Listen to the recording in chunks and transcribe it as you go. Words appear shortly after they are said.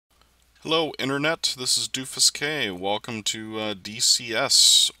Hello Internet, this is Doofus K. Welcome to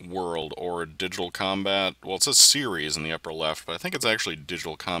DCS World, or Digital Combat. Well, it says series in the upper left, but I think it's actually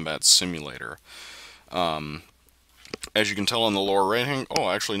Digital Combat Simulator. As you can tell on the lower right hand, oh,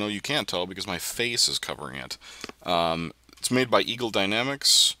 actually no, you can't tell because my face is covering it. It's made by Eagle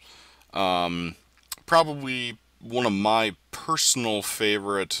Dynamics. Probably one of my personal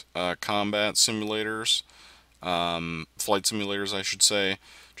favorite combat simulators, flight simulators, I should say,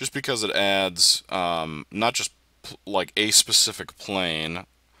 just because it adds not just like a specific plane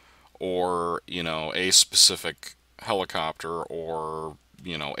or a specific helicopter or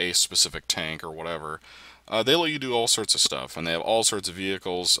a specific tank or whatever. They let you do all sorts of stuff, and they have all sorts of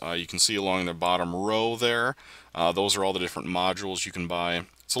vehicles. You can see along the bottom row there. Those are all the different modules you can buy.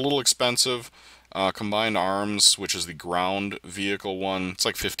 It's a little expensive. Combined Arms, which is the ground vehicle one, it's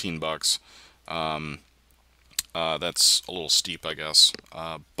like 15 bucks. That's a little steep, I guess.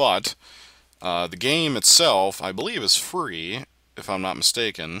 But the game itself, I believe, is free, if I'm not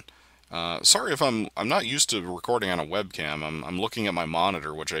mistaken. Sorry if I'm not used to recording on a webcam. I'm looking at my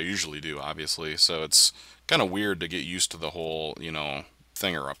monitor, which I usually do, obviously. So it's kind of weird to get used to the whole,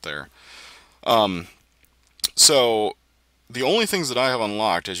 thinger up there. So the only things that I have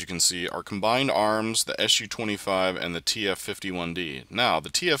unlocked, as you can see, are Combined Arms, the SU-25, and the TF-51D. Now, the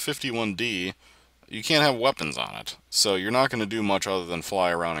TF-51D, you can't have weapons on it, so you're not going to do much other than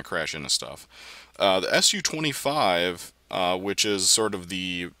fly around and crash into stuff. The SU-25, which is sort of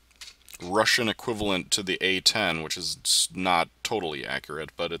the Russian equivalent to the A-10, which is not totally accurate,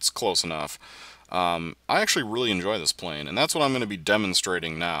 but it's close enough. I actually really enjoy this plane, and that's what I'm going to be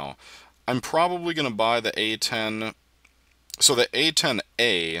demonstrating now. I'm probably going to buy the A-10. So the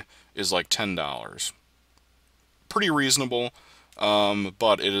A-10A is like $10. Pretty reasonable,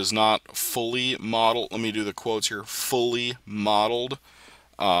 but it is not fully modeled. Let me do the quotes here. Fully modeled.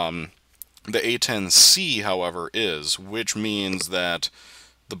 The A-10C, however, is, which means that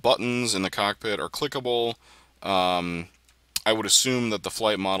the buttons in the cockpit are clickable. I would assume that the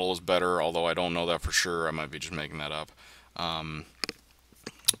flight model is better, although I don't know that for sure. I might be just making that up.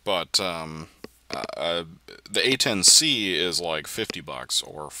 But the A10C is like 50 bucks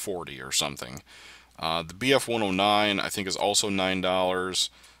or 40 or something. The BF-109 I think is also $9.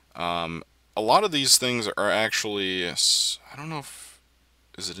 A lot of these things are actually, I don't know if,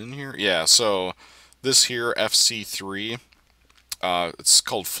 is it in here? Yeah, so this here, FC3, it's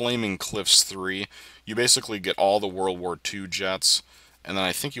called Flaming Cliffs 3. You basically get all the World War II jets, and then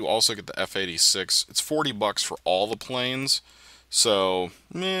I think you also get the F-86. It's 40 bucks for all the planes, so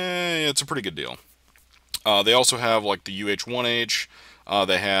it's a pretty good deal. They also have like the UH-1H.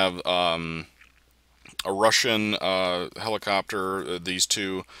 They have a Russian helicopter. These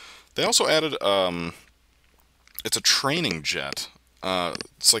two. They also added it's a training jet.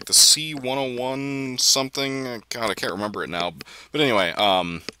 It's like the C-101 something. God, I can't remember it now. But anyway,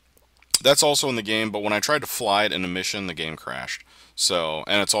 that's also in the game. But when I tried to fly it in a mission, the game crashed. So,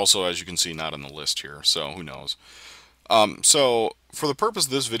 and it's also, as you can see, not on the list here. So who knows? So for the purpose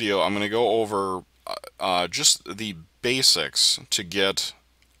of this video, I'm going to go over just the basics to get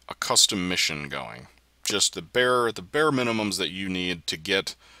a custom mission going. Just the bare minimums that you need to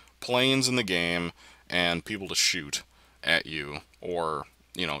get planes in the game and people to shoot at you or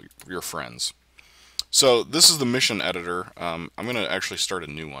your friends. So this is the mission editor. I'm going to actually start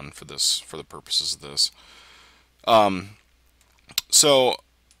a new one for this for the purposes of this. So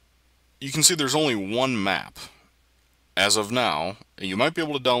you can see there's only one map as of now. You might be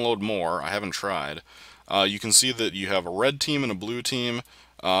able to download more. I haven't tried. You can see that you have a red team and a blue team.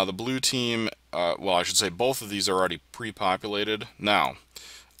 The blue team, well, I should say both of these are already pre-populated. Now,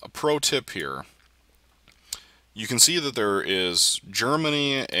 a pro tip here. You can see that there is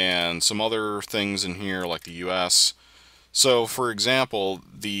Germany and some other things in here like the US. So, for example,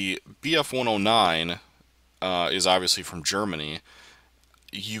 the BF-109 is obviously from Germany.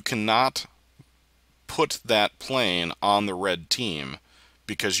 You cannot put that plane on the red team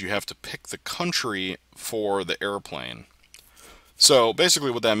because you have to pick the country for the airplane. So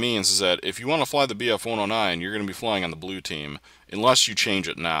basically what that means is that if you want to fly the BF-109, you're going to be flying on the blue team unless you change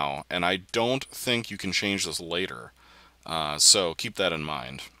it now, and I don't think you can change this later. So keep that in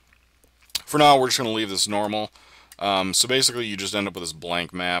mind. For now, we're just going to leave this normal. So basically you just end up with this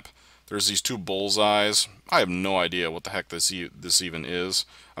blank map. There's these two bullseyes. I have no idea what the heck this even is.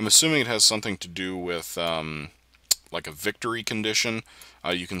 I'm assuming it has something to do with like a victory condition.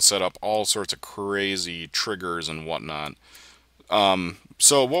 You can set up all sorts of crazy triggers and whatnot.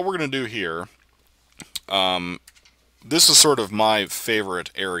 So what we're going to do here, this is sort of my favorite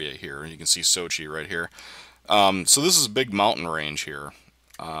area here. You can see Sochi right here. So this is a big mountain range here.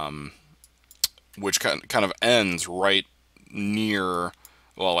 which kind of ends right near,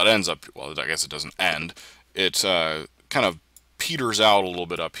 well, it ends up, well, I guess it doesn't end. It kind of peters out a little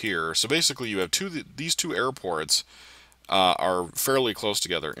bit up here. So basically you have these two airports are fairly close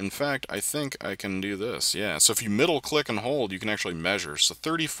together. In fact, I think I can do this. Yeah, so if you middle click and hold, you can actually measure. So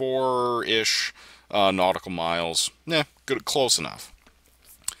 34-ish nautical miles. Yeah, good, close enough.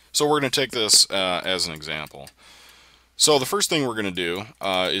 So we're going to take this as an example. So the first thing we're going to do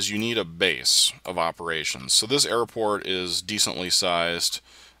is you need a base of operations. So this airport is decently sized.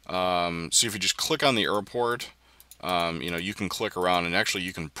 So if you just click on the airport, you can click around, and actually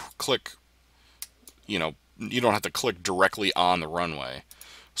you can click, you don't have to click directly on the runway.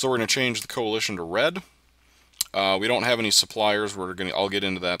 So we're going to change the coalition to red. We don't have any suppliers. I'll get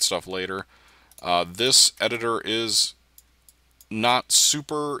into that stuff later. This editor is not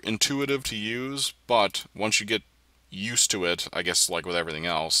super intuitive to use, but once you get used to it, I guess like with everything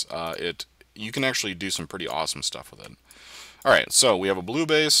else, you can actually do some pretty awesome stuff with it. Alright, so we have a blue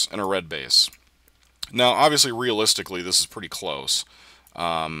base and a red base. Now, obviously, realistically, this is pretty close.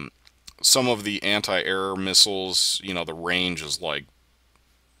 Some of the anti-air missiles, the range is like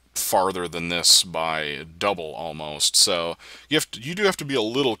farther than this by double almost. So you do have to be a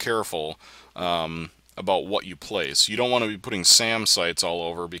little careful about what you place. You don't want to be putting SAM sites all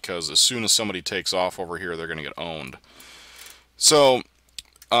over, because as soon as somebody takes off over here, they're going to get owned. So,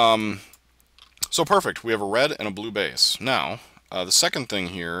 so perfect. We have a red and a blue base. Now, the second thing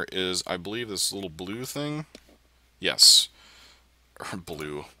here is, I believe, this little blue thing. Yes,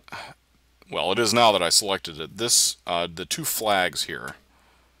 blue. Well, it is now that I selected it. This, the two flags here.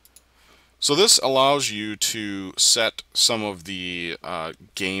 So this allows you to set some of the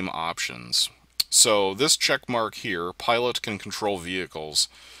game options. So this check mark here, pilot can control vehicles.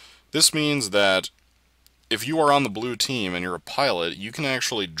 This means that if you are on the blue team and you're a pilot, you can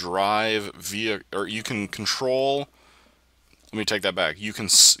actually drive or you can control. Let me take that back. You can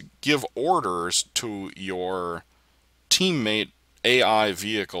give orders to your teammate AI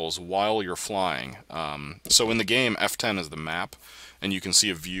vehicles while you're flying. So in the game, F10 is the map, and you can see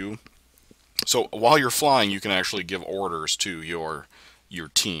a view. So while you're flying, you can actually give orders to your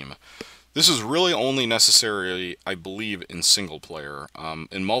team. This is really only necessary, I believe, in single player.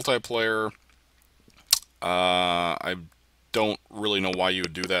 In multiplayer, I don't really know why you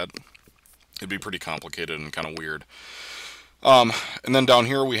would do that. It'd be pretty complicated and kind of weird. And then down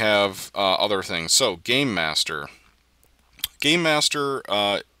here we have other things. So Game Master. Game Master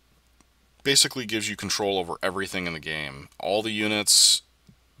basically gives you control over everything in the game. All the units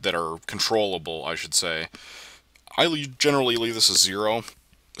that are controllable, I should say. I generally leave this as 0.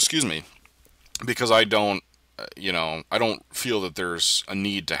 Excuse me. Because I don't, I don't feel that there's a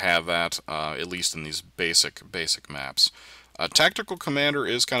need to have that, at least in these basic maps. Tactical Commander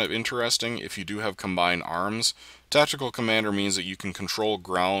is kind of interesting if you do have combined arms. Tactical Commander means that you can control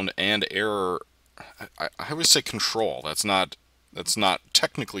ground and air. I always say control. That's not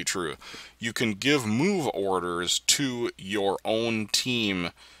technically true. You can give move orders to your own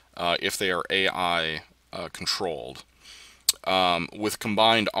team if they are AI controlled. With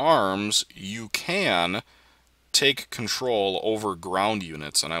combined arms, you can take control over ground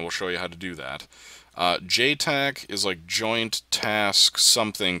units, and I will show you how to do that. JTAC is like Joint Task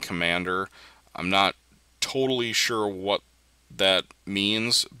Something Commander. I'm not totally sure what that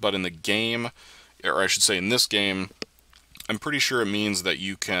means, but in the game, or I should say in this game, I'm pretty sure it means that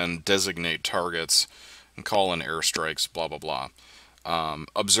you can designate targets and call in airstrikes, blah, blah, blah.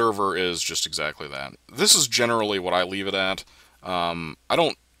 Observer is just exactly that. This is generally what I leave it at. I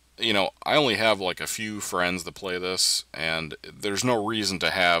don't, I only have like a few friends that play this, and there's no reason to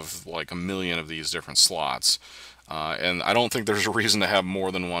have like a million of these different slots. And I don't think there's a reason to have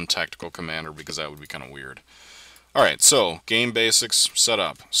more than one tactical commander, because that would be kind of weird. Alright, so game basics set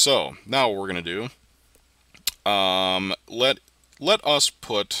up. So now what we're going to do, let us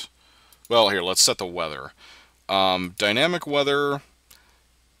put, well, here, let's set the weather. Dynamic weather,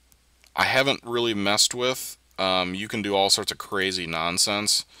 I haven't really messed with. You can do all sorts of crazy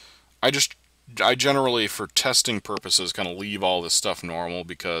nonsense. I generally, for testing purposes, kind of leave all this stuff normal,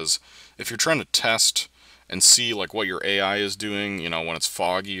 because if you're trying to test and see like what your AI is doing, when it's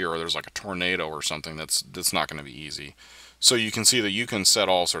foggy or there's like a tornado or something, that's not going to be easy. So you can see that you can set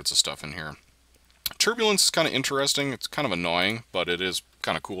all sorts of stuff in here. Turbulence is kind of interesting. It's kind of annoying, but it is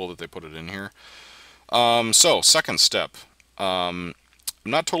kind of cool that they put it in here. So, second step. I'm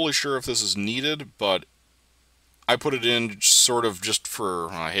not totally sure if this is needed, but I put it in sort of just for,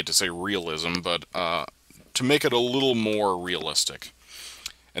 I hate to say realism, but to make it a little more realistic.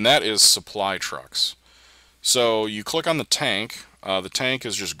 And that is supply trucks. So you click on the tank, The tank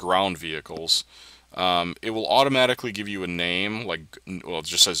is just ground vehicles. It will automatically give you a name, like, well, it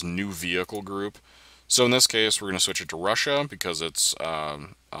just says new vehicle group. So in this case, we're going to switch it to Russia because it's the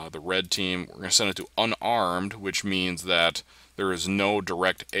red team. We're going to send it to unarmed, which means that there is no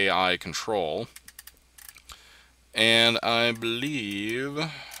direct AI control. And I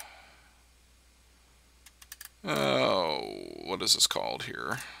believe, oh, what is this called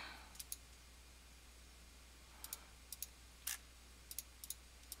here?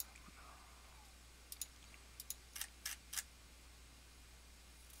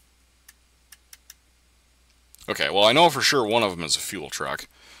 Okay, well, I know for sure one of them is a fuel truck,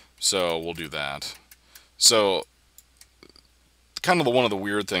 so we'll do that. So, kind of one of the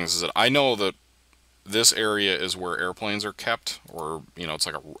weird things is that I know that this area is where airplanes are kept, or, you know, it's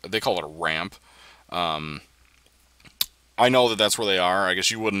like they call it a ramp. I know that that's where they are. I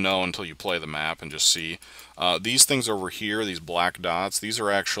guess you wouldn't know until you play the map and just see. These things over here, these black dots, these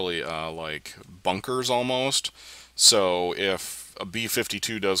are actually like bunkers almost. So if a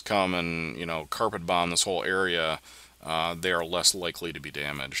B-52 does come and, you know, carpet bomb this whole area, they are less likely to be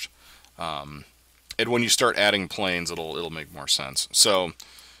damaged. And when you start adding planes, it'll make more sense. So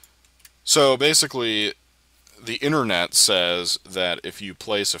basically, the internet says that if you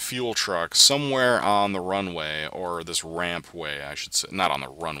place a fuel truck somewhere on the runway, or this ramp way, I should say, not on the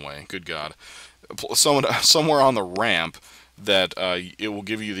runway, good God, somewhere on the ramp, that it will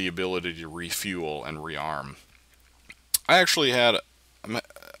give you the ability to refuel and rearm.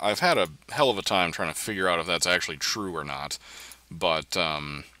 I've had a hell of a time trying to figure out if that's actually true or not, but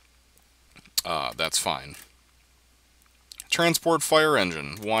that's fine. Transport fire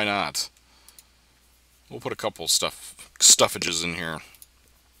engine, why not? We'll put a couple stuffages in here.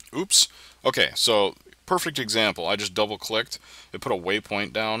 Oops. Okay, so perfect example. I just double clicked. It put a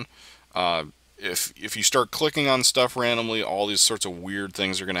waypoint down. If you start clicking on stuff randomly, all these sorts of weird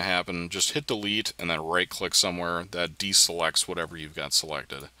things are going to happen. Just hit delete and then right click somewhere. That deselects whatever you've got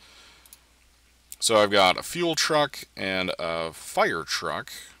selected. So I've got a fuel truck and a fire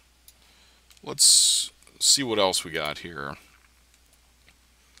truck. Let's see what else we got here.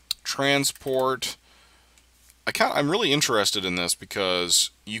 Transport. I'm really interested in this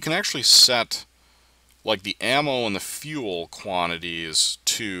because you can actually set like the ammo and the fuel quantities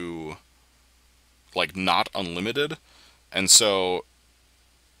to like not unlimited. And so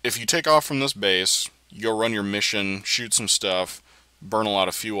if you take off from this base, you'll run your mission, shoot some stuff, burn a lot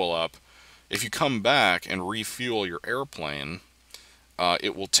of fuel up. If you come back and refuel your airplane,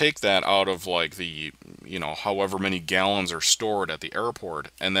 it will take that out of like the, you know, however many gallons are stored at the airport,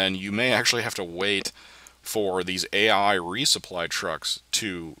 and then you may actually have to wait for these AI resupply trucks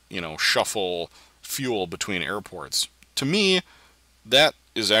to, you know, shuffle fuel between airports. To me, that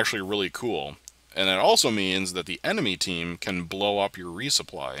is actually really cool. And it also means that the enemy team can blow up your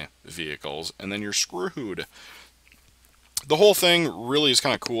resupply vehicles, and then you're screwed. The whole thing really is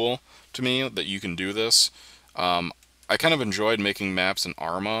kind of cool to me that you can do this. I kind of enjoyed making maps in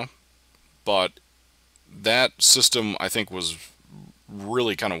Arma, but that system I think was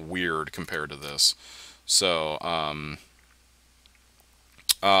really kind of weird compared to this. So,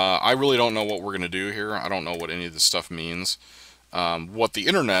 I really don't know what we're going to do here. I don't know what any of this stuff means. What the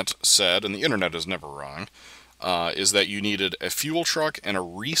internet said, and the internet is never wrong, is that you needed a fuel truck and a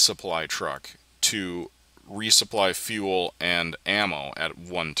resupply truck to resupply fuel and ammo at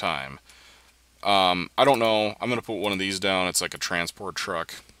one time. I don't know. I'm going to put one of these down. It's like a transport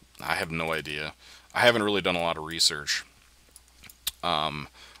truck. I have no idea. I haven't really done a lot of research.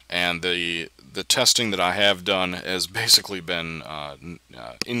 And the testing that I have done has basically been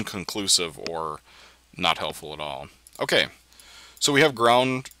inconclusive or not helpful at all. Okay, so we have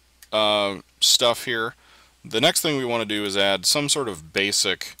ground stuff here. The next thing we want to do is add some sort of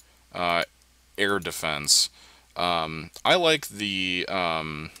basic air defense. I like the...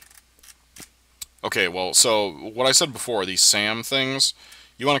 okay, well, so what I said before, these SAM things,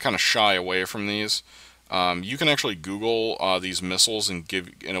 you want to kind of shy away from these. You can actually Google these missiles and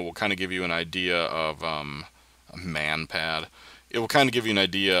it will kind of give you an idea of a man-pad. It will kind of give you an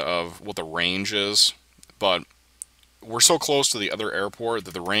idea of what the range is, but we're so close to the other airport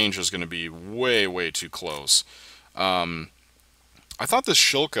that the range is going to be way, way too close. I thought this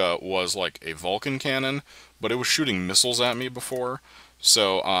Shilka was like a Vulcan cannon, but it was shooting missiles at me before.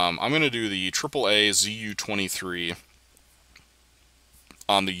 So I'm going to do the AAA ZU-23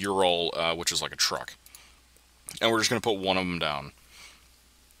 on the Ural, which is like a truck. And we're just going to put one of them down.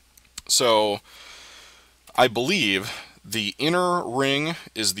 So I believe the inner ring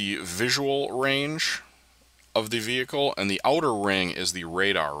is the visual range of the vehicle, and the outer ring is the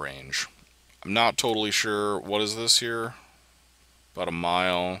radar range. I'm not totally sure. What is this here? about a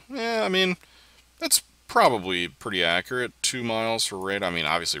mile. Yeah, I mean, that's probably pretty accurate. 2 miles for radar. I mean,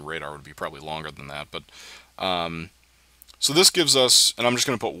 obviously radar would be probably longer than that, but so this gives us, and I'm just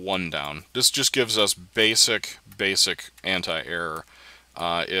going to put 1 down. This just gives us basic anti-air.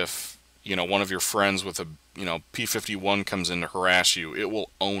 If one of your friends with a P-51 comes in to harass you, it will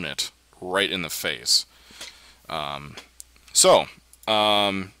own it right in the face. So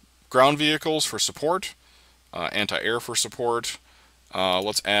ground vehicles for support, anti-air for support.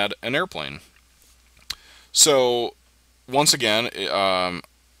 Let's add an airplane. So once again, it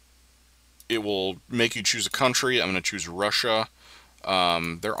will make you choose a country. I'm going to choose Russia.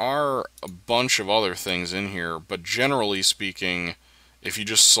 There are a bunch of other things in here, but generally speaking, if you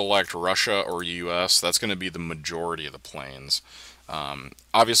just select Russia or US, that's going to be the majority of the planes.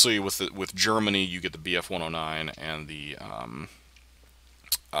 Obviously, with Germany, you get the Bf-109 and the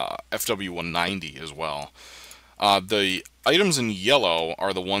FW-190 as well. The items in yellow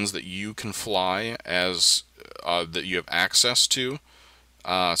are the ones that you can fly as that you have access to.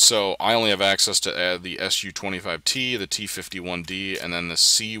 So I only have access to the SU-25T, the T-51D, and then the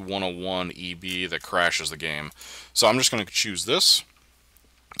C-101EB that crashes the game. So I'm just going to choose this.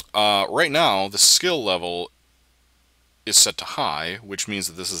 Right now, the skill level is set to high, which means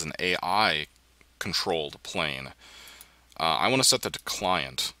that this is an AI-controlled plane. I want to set that to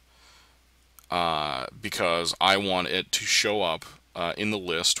client because I want it to show up in the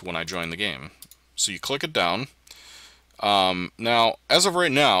list when I join the game. So you click it down. Now, as of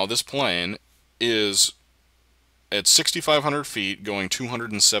right now, this plane is at 6,500 feet, going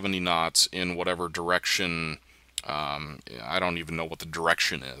 270 knots in whatever direction. I don't even know what the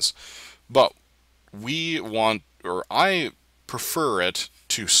direction is, but we want, or I prefer it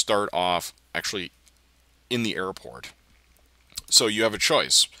to start off actually in the airport. So you have a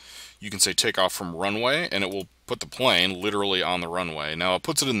choice. You can say take off from runway, and it will put the plane literally on the runway. Now, it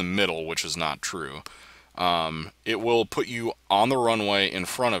puts it in the middle, which is not true. It will put you on the runway in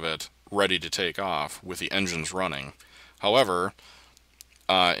front of it, ready to take off with the engines running. However,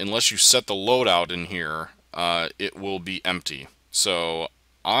 unless you set the loadout in here, it will be empty. So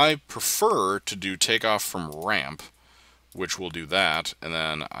I prefer to do takeoff from ramp, which will do that, and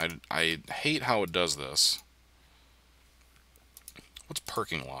then I hate how it does this. What's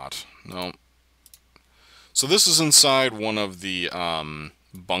parking lot? No. So this is inside one of the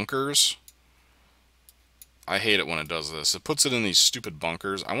bunkers. I hate it when it does this. It puts it in these stupid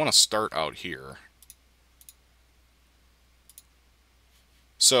bunkers. I want to start out here.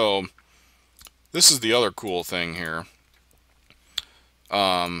 So this is the other cool thing here.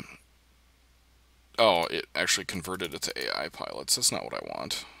 Oh, it actually converted it to AI pilots. That's not what I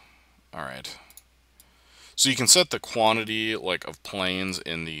want. Alright. So you can set the quantity of planes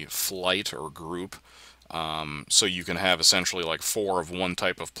in the flight or group. So you can have essentially 4 of one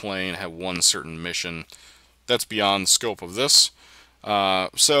type of plane, have one certain mission. That's beyond the scope of this.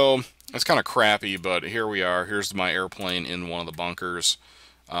 So it's kind of crappy, but here we are. Here's my airplane in one of the bunkers.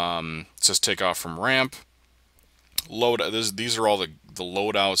 It says take off from ramp. These are all the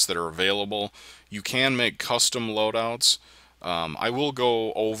loadouts that are available. You can make custom loadouts. I will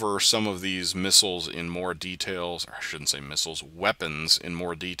go over some of these missiles in more details, or I shouldn't say missiles, weapons in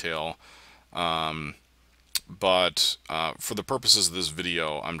more detail. But for the purposes of this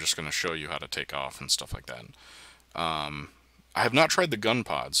video, I'm just going to show you how to take off and stuff like that. I have not tried the gun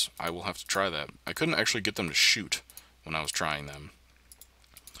pods. I will have to try that. I couldn't actually get them to shoot when I was trying them.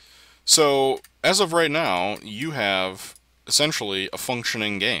 So, as of right now, you have essentially a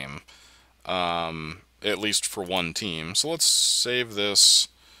functioning game, at least for one team. So let's save this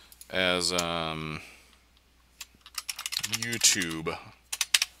as YouTube.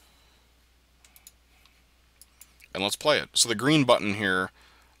 And let's play it. So the green button here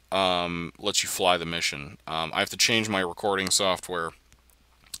lets you fly the mission. I have to change my recording software,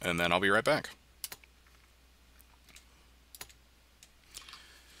 and then I'll be right back.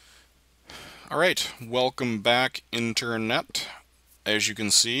 Alright, welcome back, Internet. As you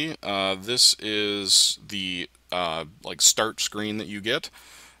can see, this is the start screen that you get.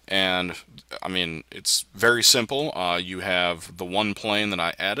 And, I mean, it's very simple. You have the one plane that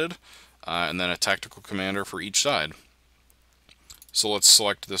I added, and then a tactical commander for each side. So let's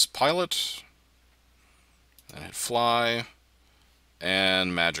select this pilot, and hit fly,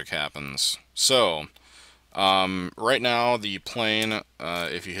 and magic happens. So, right now the plane,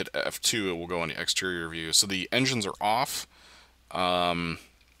 if you hit F2, it will go into exterior view. So the engines are off, and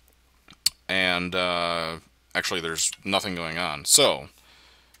actually there's nothing going on. So,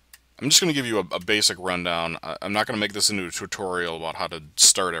 I'm just going to give you a basic rundown. I'm not going to make this into a tutorial about how to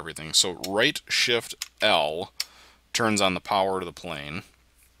start everything. So right shift L turns on the power to the plane.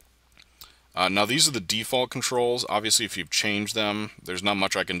 Now these are the default controls. Obviously if you've changed them, there's not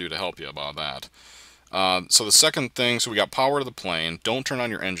much I can do to help you about that. So the second thing, so we got power to the plane. Don't turn on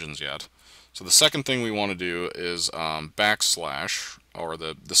your engines yet. So the second thing we want to do is backslash, or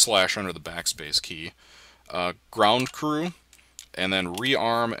the slash under the backspace key, ground crew, and then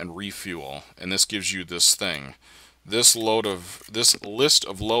rearm and refuel. And this gives you this thing. This list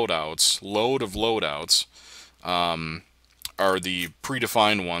of loadouts are the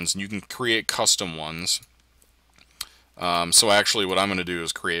predefined ones, and you can create custom ones. So actually what I'm going to do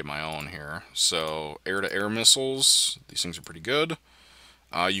is create my own here. So air-to-air missiles, these things are pretty good.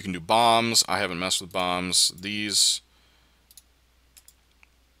 You can do bombs. I haven't messed with bombs. These,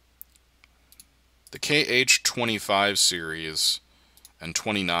 the KH-25 series and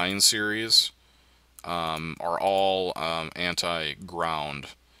 29 series are all anti-ground.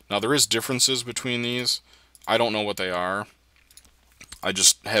 Now there is differences between these. I don't know what they are. I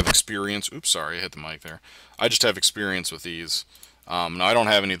just have experience. Oops, sorry, I hit the mic there. I just have experience with these. Now I don't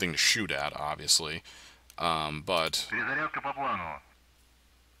have anything to shoot at, obviously, but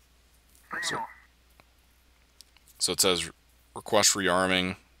so it says request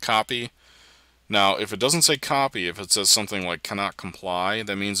rearming, copy. Now, if it doesn't say copy, if it says something like cannot comply,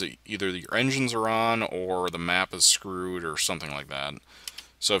 that means that either your engines are on or the map is screwed or something like that.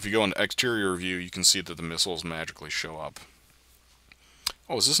 So if you go into exterior view, you can see that the missiles magically show up.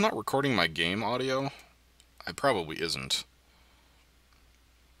 Oh, is this not recording my game audio? It probably isn't.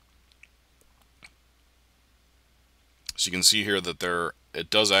 So you can see here that it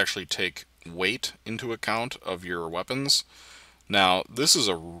does actually take weight into account of your weapons. Now, this is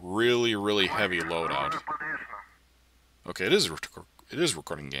a really, really heavy loadout. Okay, it is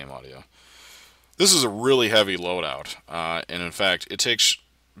recording game audio. This is a really heavy loadout, and in fact, it takes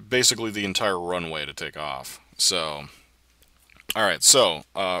basically the entire runway to take off. So, alright, so,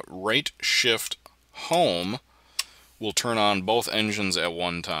 right shift home will turn on both engines at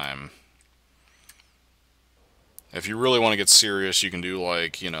one time. If you really want to get serious, you can do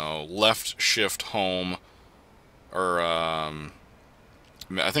like, you know, left shift home, or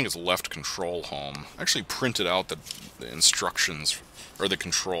I think it's left control home. I actually printed out the instructions, or the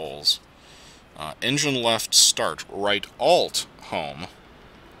controls. Engine left start, right alt home,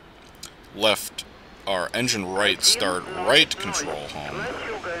 left, or engine right start, right control home.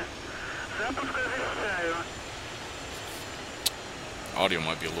 Audio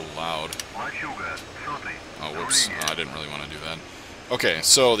might be a little loud. Oh, whoops, I didn't really want to do that. Okay,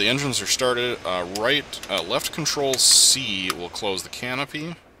 so the engines are started. Left control C will close the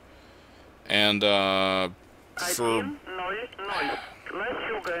canopy, and so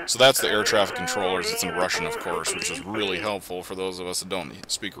that's the air traffic controllers. It's in Russian, of course, which is really helpful for those of us that don't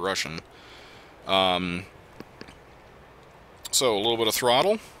speak Russian. So a little bit of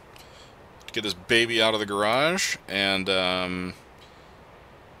throttle to get this baby out of the garage, and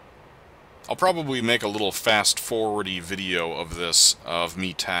I'll probably make a little fast-forward-y video of this, of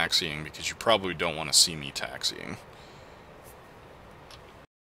me taxiing, because you probably don't want to see me taxiing.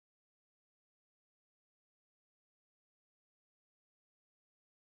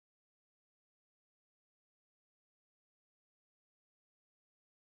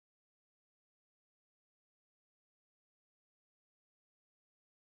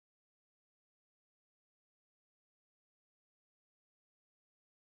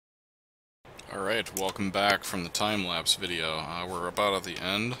 Alright, welcome back from the time-lapse video. We're about at the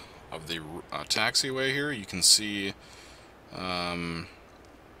end of the taxiway here. You can see, oh,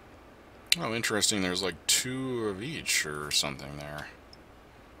 interesting, there's like 2 of each or something there,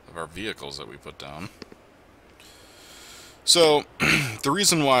 of our vehicles that we put down. So, the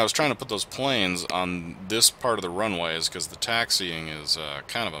reason why I was trying to put those planes on this part of the runway is because the taxiing is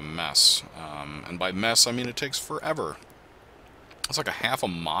kind of a mess. And by mess, I mean it takes forever. It's like a half a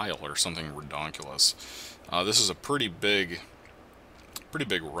mile or something redonkulous. This is a pretty big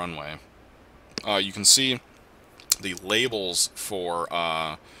runway. You can see the labels for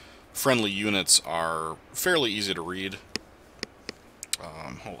friendly units are fairly easy to read.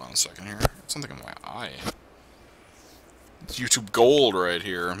 Hold on a second here. Something in my eye. It's YouTube gold right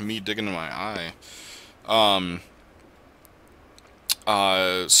here. Me digging in my eye.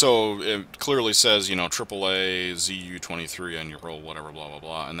 So it clearly says, you know, AAA ZU-23 on your roll, whatever, blah, blah,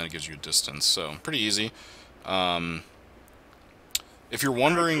 blah, and then it gives you a distance. So, pretty easy. If you're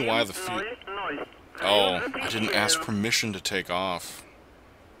wondering why the oh, I didn't ask permission to take off.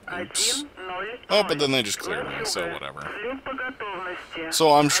 Oops. Oh, but then they just cleared me, so whatever.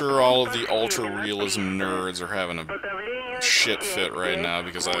 So I'm sure all of the ultra-realism nerds are having a shit fit right now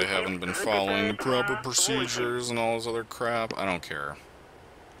because I haven't been following the proper procedures and all this other crap. I don't care.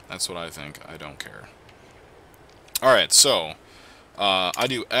 That's what I think. I don't care. Alright, so I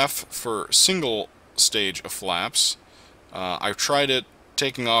do F for single stage of flaps. I've tried it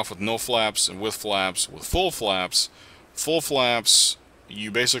taking off with no flaps and with flaps. With full flaps,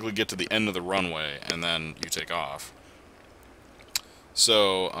 you basically get to the end of the runway and then you take off.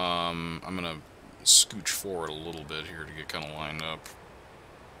 So I'm going to scooch forward a little bit here to get kind of lined up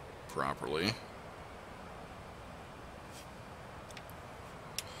properly.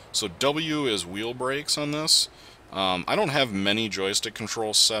 So W is wheel brakes on this. I don't have many joystick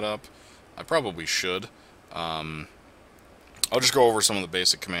controls set up. I probably should. I'll just go over some of the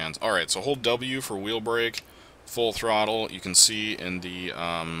basic commands. Alright, so hold W for wheel brake, full throttle. You can see in the,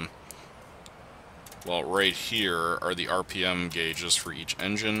 well, right here are the RPM gauges for each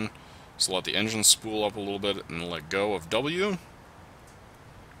engine. So let the engine spool up a little bit and let go of W.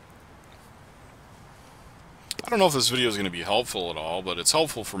 I don't know if this video is going to be helpful at all, but it's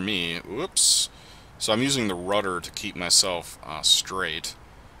helpful for me. Whoops. So I'm using the rudder to keep myself straight.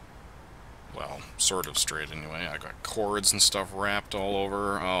 Well, sort of straight anyway. I got cords and stuff wrapped all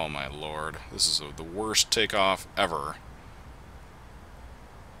over. Oh my lord. This is the worst takeoff ever.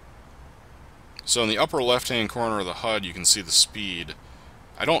 So in the upper left-hand corner of the HUD, you can see the speed.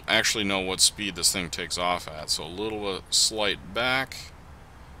 I don't actually know what speed this thing takes off at, so a little slight back.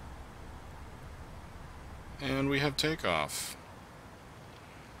 And we have takeoff.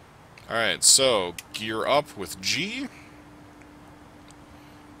 Alright, so gear up with G.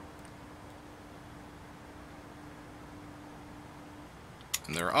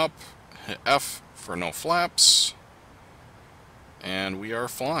 And they're up. Hit F for no flaps. And we are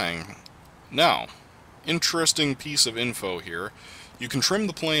flying. Now, interesting piece of info here. You can trim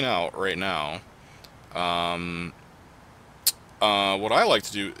the plane out right now. What I like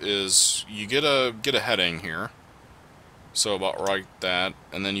to do is you get a heading here. So about right that,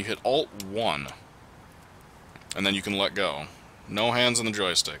 and then you hit Alt-1. And then you can let go. No hands on the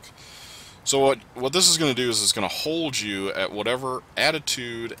joystick. So what this is going to do is it's going to hold you at whatever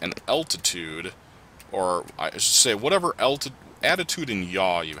attitude and altitude, or I should say whatever attitude and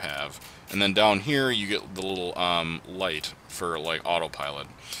yaw you have. And then down here you get the little light for like autopilot.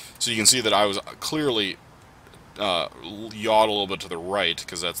 So you can see that I was clearly yawed a little bit to the right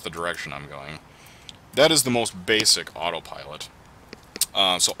because that's the direction I'm going. That is the most basic autopilot.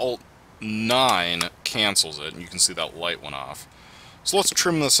 So Alt-9 cancels it, and you can see that light went off. So let's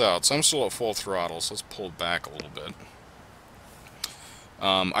trim this out. So I'm still at full throttle, so let's pull it back a little bit.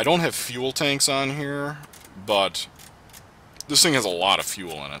 I don't have fuel tanks on here, but this thing has a lot of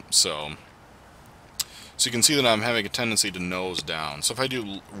fuel in it, so you can see that I'm having a tendency to nose down. So if I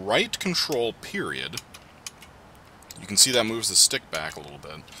do right control period, you can see that moves the stick back a little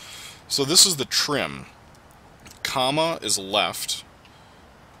bit. So this is the trim. Comma is left,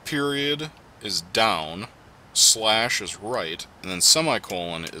 period is down, slash is right, and then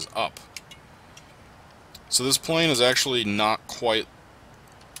semicolon is up. So this plane is actually not quite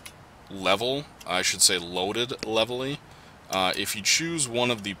level. I should say loaded levelly. If you choose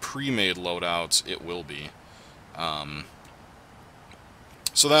one of the pre-made loadouts, it will be.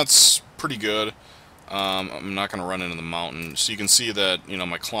 So that's pretty good. I'm not going to run into the mountain. So you can see that, you know,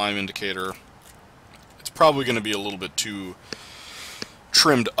 my climb indicator, it's probably going to be a little bit too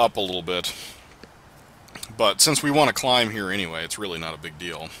trimmed up a little bit. But since we want to climb here anyway, it's really not a big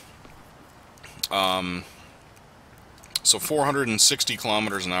deal. So 460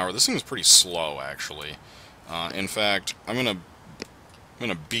 kilometers an hour. This thing is pretty slow, actually. In fact, I'm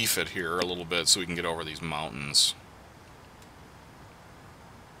gonna beef it here a little bit so we can get over these mountains.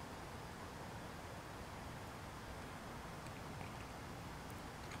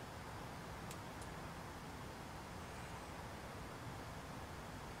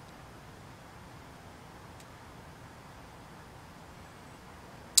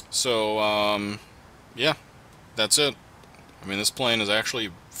 So, yeah, that's it. I mean, this plane is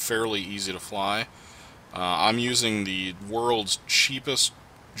actually fairly easy to fly. I'm using the world's cheapest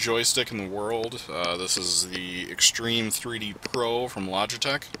joystick in the world. This is the Extreme 3D Pro from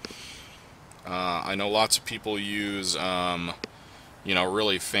Logitech. I know lots of people use, you know,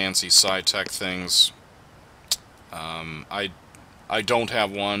 really fancy sci-tech things. I don't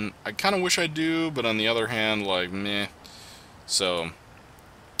have one. I kind of wish I do, but on the other hand, like, meh. So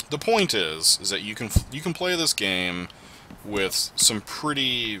the point is that you can play this game with some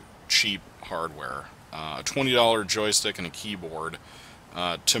pretty cheap hardware. A $20 joystick and a keyboard,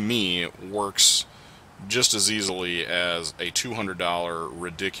 to me, works just as easily as a $200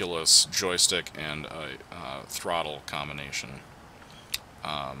 ridiculous joystick and a throttle combination.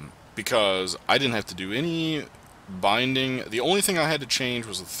 Because I didn't have to do any binding. The only thing I had to change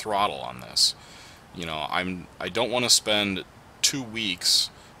was the throttle on this. You know, I don't want to spend 2 weeks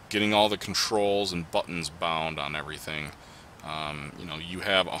getting all the controls and buttons bound on everything. You know, you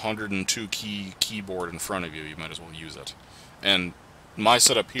have a 102 key keyboard in front of you, you might as well use it. And my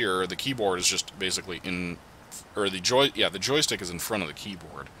setup here, the keyboard is just basically in, or the joystick is in front of the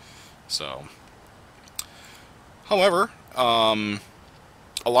keyboard. So, however,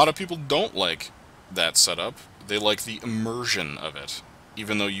 a lot of people don't like that setup. They like the immersion of it,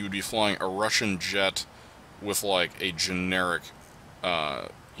 even though you'd be flying a Russian jet with like a generic,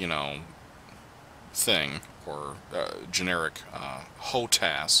 you know, thing, or generic hot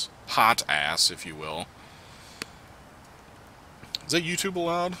ass, if you will. Is that YouTube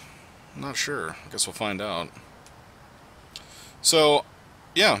allowed? I'm not sure. I guess we'll find out. So,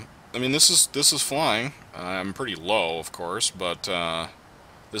 yeah, I mean, this is flying. I'm pretty low, of course, but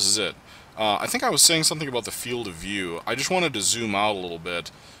this is it. I think I was saying something about the field of view. I just wanted to zoom out a little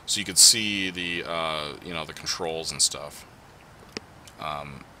bit so you could see the you know, the controls and stuff.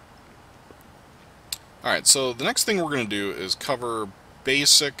 Alright, so the next thing we're going to do is cover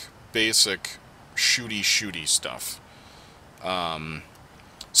basic shooty stuff.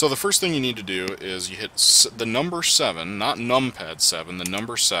 So the first thing you need to do is you hit the number 7, not numpad 7, the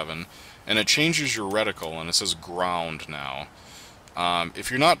number 7, and it changes your reticle, and it says ground now.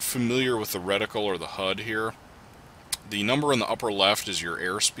 If you're not familiar with the reticle or the HUD here, the number in the upper left is your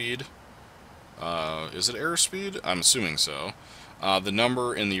airspeed. Is it airspeed? I'm assuming so. The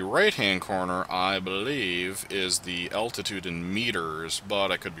number in the right-hand corner, I believe, is the altitude in meters,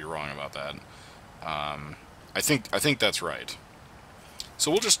 but I could be wrong about that. I think that's right. So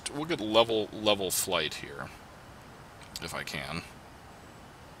we'll get level flight here, if I can.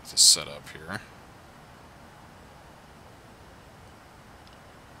 It's a setup here.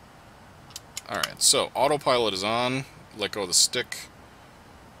 Alright, so autopilot is on. Let go of the stick.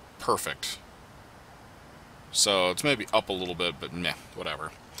 Perfect. So it's maybe up a little bit, but meh,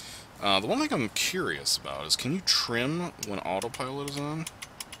 whatever. The one thing I'm curious about is, can you trim when autopilot is on?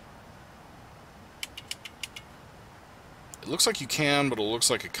 It looks like you can, but it looks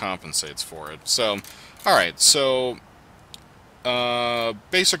like it compensates for it. So, alright, so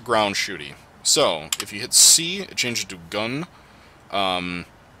basic ground shooty. So, if you hit C, it changes to gun.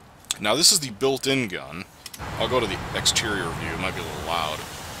 Now this is the built-in gun. I'll go to the exterior view, it might be a little loud.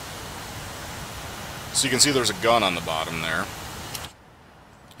 So you can see there's a gun on the bottom there.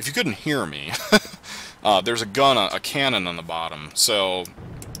 If you couldn't hear me, there's a gun, a cannon on the bottom. So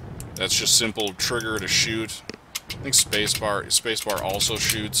that's just simple trigger to shoot. I think spacebar also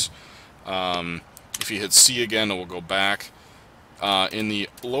shoots. If you hit C again, it will go back. In the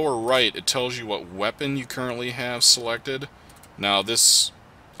lower right, it tells you what weapon you currently have selected. Now this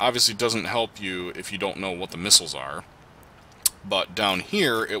obviously doesn't help you if you don't know what the missiles are. But down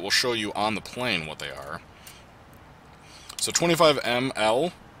here, it will show you on the plane what they are. So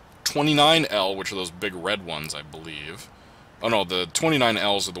 25ML, 29L, which are those big red ones, I believe. Oh no, the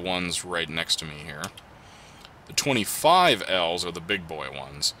 29Ls are the ones right next to me here. The 25Ls are the big boy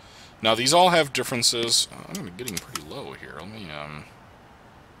ones. Now these all have differences. I'm getting pretty low here. Let me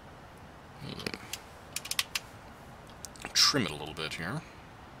trim it a little bit here.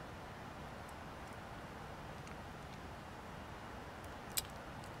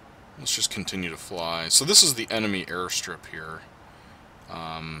 Let's just continue to fly. So this is the enemy airstrip here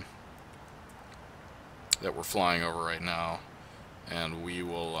that we're flying over right now. And we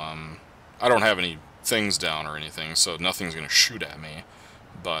will, I don't have any things down or anything, so nothing's going to shoot at me.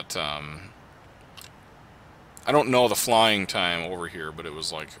 But I don't know the flying time over here, but it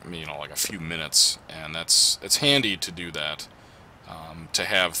was like, you know, like a few minutes. And it's handy to do that, to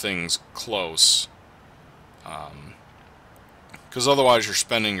have things close. Because otherwise you're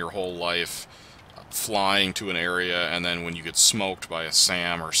spending your whole life flying to an area, and then when you get smoked by a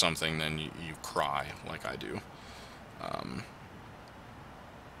SAM or something, then you cry, like I do.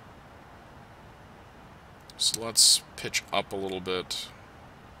 So let's pitch up a little bit.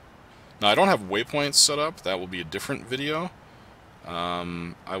 Now I don't have waypoints set up. That will be a different video. I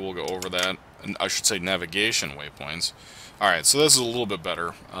will go over that. And I should say navigation waypoints. Alright, so this is a little bit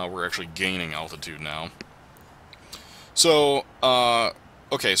better. We're actually gaining altitude now. So,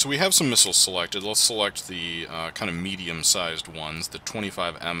 okay, so we have some missiles selected. Let's select the kind of medium-sized ones, the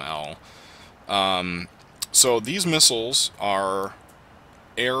 25ML. So these missiles are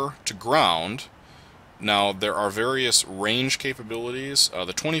air to ground. Now, there are various range capabilities.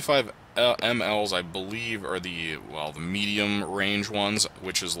 The 25 MLs, I believe, are the, well, the medium range ones,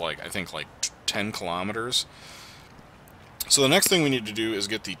 which is like, I think like 10 kilometers. So the next thing we need to do is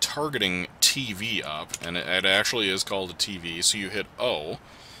get the targeting TV up, and it actually is called a TV. So you hit O,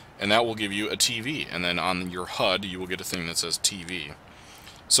 and that will give you a TV, and then on your HUD you will get a thing that says TV.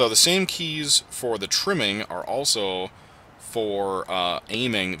 So the same keys for the trimming are also for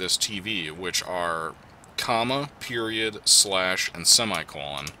aiming this TV, which are comma, period, slash, and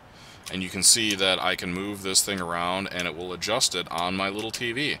semicolon. And you can see that I can move this thing around and it will adjust it on my little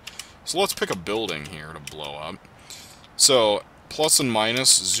TV. So let's pick a building here to blow up. So plus and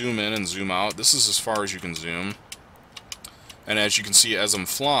minus, zoom in and zoom out. This is as far as you can zoom. And as you can see, as I'm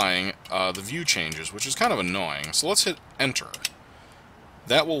flying, the view changes, which is kind of annoying. So let's hit enter.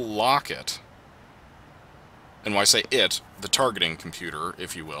 That will lock it. And when I say it, the targeting computer,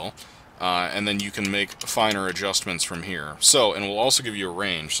 if you will. And then you can make finer adjustments from here. So, and we'll also give you a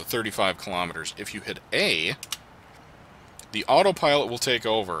range, so 35 kilometers. If you hit A, the autopilot will take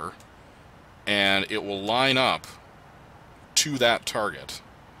over, and it will line up to that target.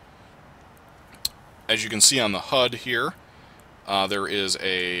 As you can see on the HUD here, there is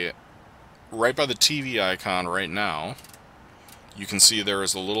a, right by the TV icon right now, you can see there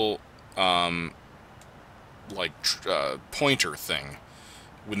is a little, pointer thing.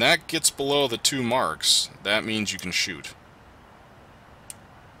 When that gets below the 2 marks, that means you can shoot.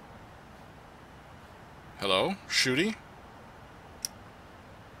 Hello? Shooty?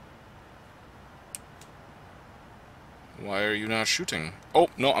 Why are you not shooting? Oh,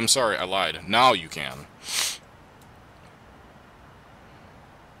 no, I'm sorry, I lied. Now you can.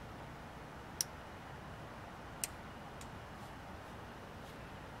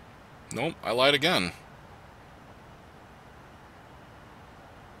 Nope, I lied again.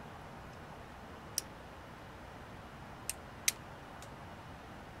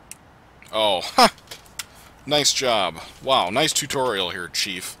 Oh, ha! Nice job. Wow, nice tutorial here,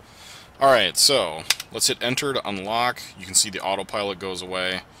 Chief. Alright, so let's hit enter to unlock. You can see the autopilot goes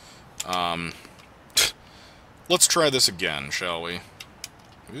away. Let's try this again, shall we?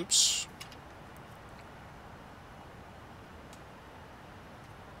 Oops.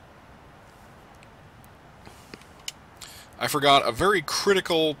 I forgot a very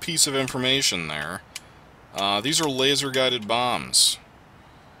critical piece of information there. These are laser-guided bombs.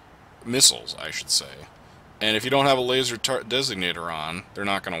 Missiles, I should say. And if you don't have a laser designator on, they're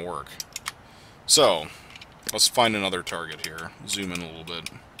not going to work. So, let's find another target here. Zoom in a little bit.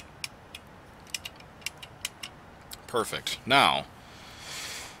 Perfect. Now,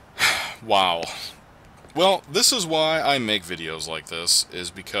 wow. Well, this is why I make videos like this, is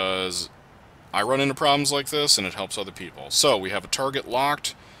because I run into problems like this and it helps other people. So, we have a target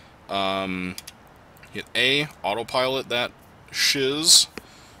locked. Hit A, autopilot that shiz.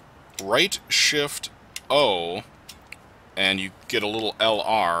 Right shift O, and you get a little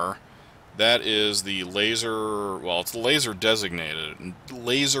LR. That is the laser, well, it's the laser designator.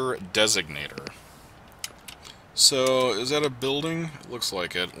 So, is that a building? It looks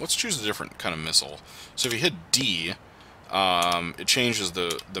like it. Let's choose a different kind of missile. So if you hit D, it changes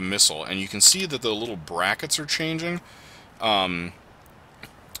the missile, and you can see that the little brackets are changing on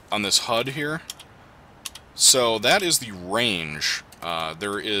this HUD here. So that is the range.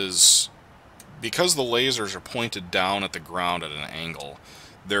 There is, because the lasers are pointed down at the ground at an angle,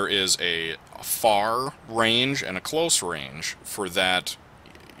 there is a far range and a close range for that,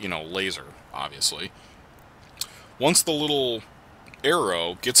 you know, laser, obviously. Once the little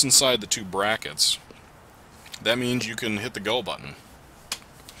arrow gets inside the 2 brackets, that means you can hit the go button.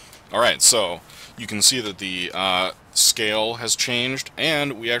 Alright, so you can see that the scale has changed,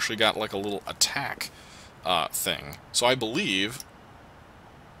 and we actually got like a little attack thing. So I believe...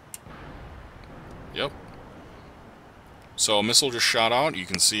 Yep. So a missile just shot out, you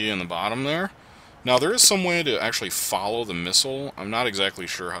can see in the bottom there. Now there is some way to actually follow the missile. I'm not exactly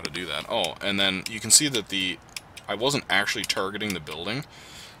sure how to do that. Oh, and then you can see that I wasn't actually targeting the building.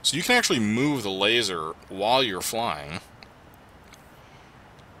 So you can actually move the laser while you're flying.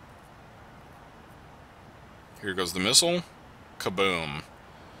 Here goes the missile. Kaboom.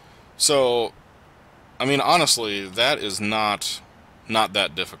 So, I mean, honestly, that is not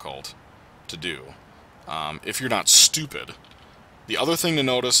that difficult to do. If you're not stupid. The other thing to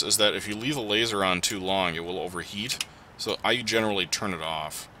notice is that if you leave the laser on too long, it will overheat. So I generally turn it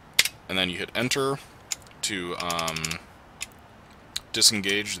off. And then you hit enter to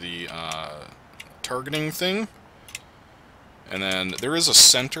disengage the targeting thing. And then there is a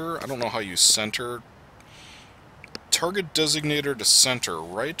center. I don't know how you center. Target designator to center.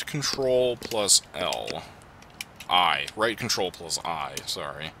 Right control plus L. I. Right control plus I.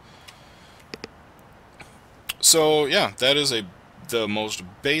 Sorry. So yeah, that is the most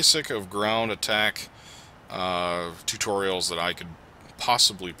basic of ground attack tutorials that I could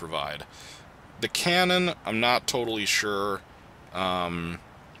possibly provide. The cannon, I'm not totally sure.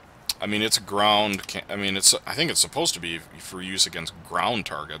 I mean, it's a ground. I mean, I think it's supposed to be for use against ground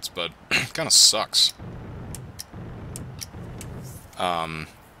targets, but it kind of sucks.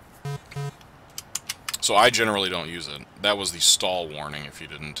 So I generally don't use it. That was the stall warning, if you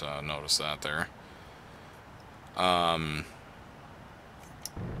didn't notice that there.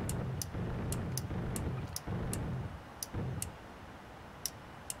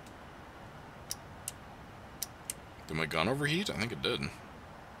 Did my gun overheat? I think it did.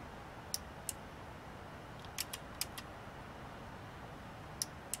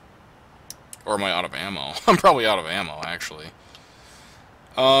 Or am I out of ammo? I'm probably out of ammo, actually.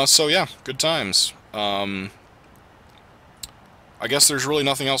 So yeah, good times. I guess there's really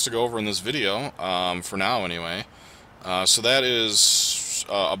nothing else to go over in this video, for now anyway. So that is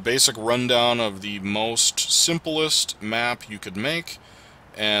a basic rundown of the most simplest map you could make,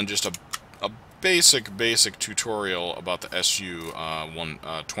 and just a basic tutorial about the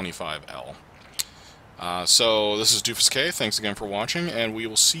SU-25L. So this is Doofus K, thanks again for watching, and we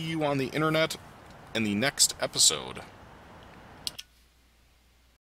will see you on the internet in the next episode.